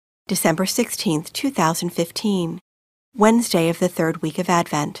December 16, 2015, Wednesday of the third week of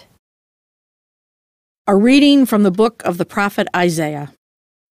Advent. A reading from the book of the prophet Isaiah.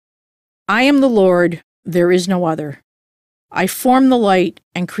 I am the Lord, there is no other. I form the light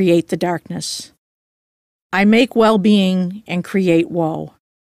and create the darkness. I make well-being and create woe.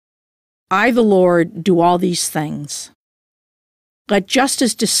 I, the Lord, do all these things. Let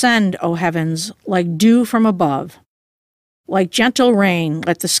justice descend, O heavens, like dew from above. Like gentle rain,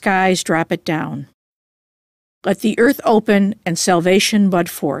 let the skies drop it down. Let the earth open and salvation bud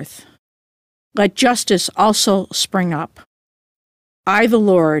forth. Let justice also spring up. I, the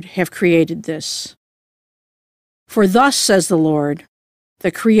Lord, have created this. For thus says the Lord,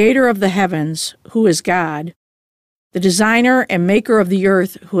 the Creator of the heavens, who is God, the designer and maker of the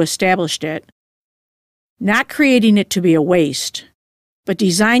earth who established it, not creating it to be a waste, but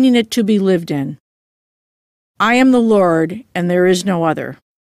designing it to be lived in. I am the Lord, and there is no other.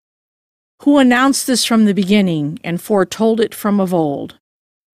 Who announced this from the beginning and foretold it from of old?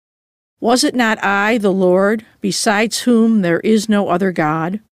 Was it not I, the Lord, besides whom there is no other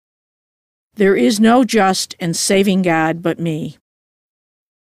God? There is no just and saving God but me.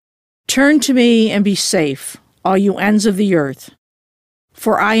 Turn to me and be safe, all you ends of the earth.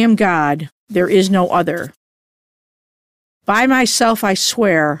 For I am God, there is no other. By myself I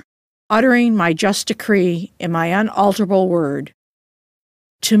swear, uttering my just decree in my unalterable word.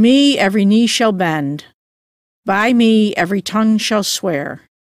 To me every knee shall bend, by me every tongue shall swear,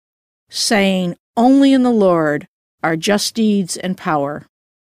 saying, only in the Lord are just deeds and power.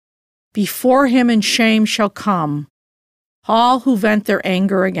 Before him in shame shall come all who vent their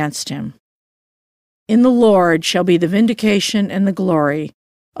anger against him. In the Lord shall be the vindication and the glory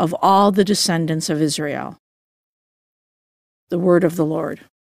of all the descendants of Israel. The word of the Lord.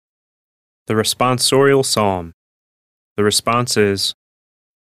 The responsorial psalm. The response is,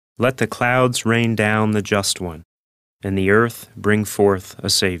 let the clouds rain down the just one, and the earth bring forth a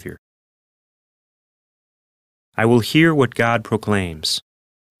Savior. I will hear what God proclaims,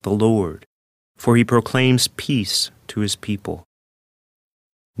 the Lord, for he proclaims peace to his people.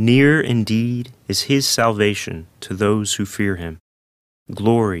 Near indeed is his salvation to those who fear him,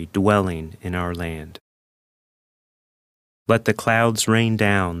 glory dwelling in our land. Let the clouds rain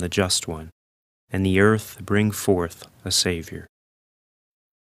down the just one, and the earth bring forth a Savior.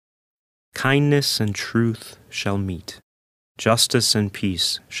 Kindness and truth shall meet, justice and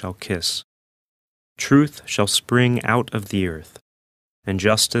peace shall kiss. Truth shall spring out of the earth, and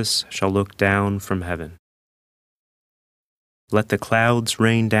justice shall look down from heaven. Let the clouds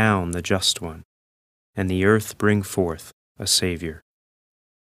rain down the just one, and the earth bring forth a Savior.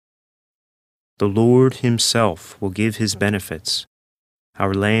 The Lord himself will give his benefits.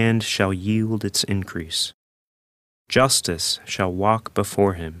 Our land shall yield its increase. Justice shall walk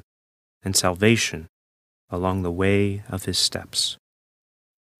before him, and salvation along the way of his steps.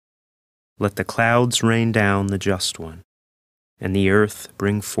 Let the clouds rain down the just one, and the earth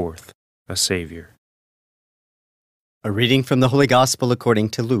bring forth a Savior. A reading from the Holy Gospel according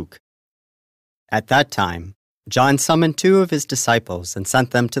to Luke. At that time, John summoned 2 of his disciples and sent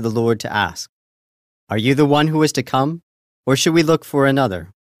them to the Lord to ask, are you the one who is to come, or should we look for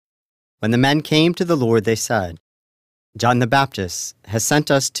another? When the men came to the Lord, they said, John the Baptist has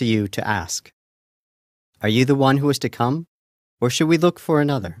sent us to you to ask, are you the one who is to come, or should we look for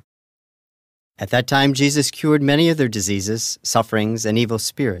another? At that time Jesus cured many of their diseases, sufferings, and evil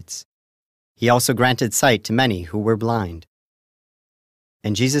spirits. He also granted sight to many who were blind.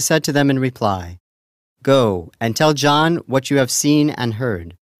 And Jesus said to them in reply, go and tell John what you have seen and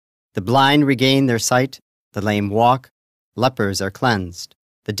heard. The blind regain their sight, the lame walk, lepers are cleansed,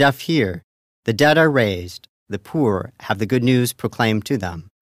 the deaf hear, the dead are raised, the poor have the good news proclaimed to them.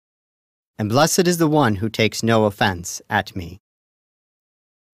 And blessed is the one who takes no offense at me.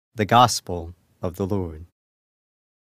 The Gospel of the Lord.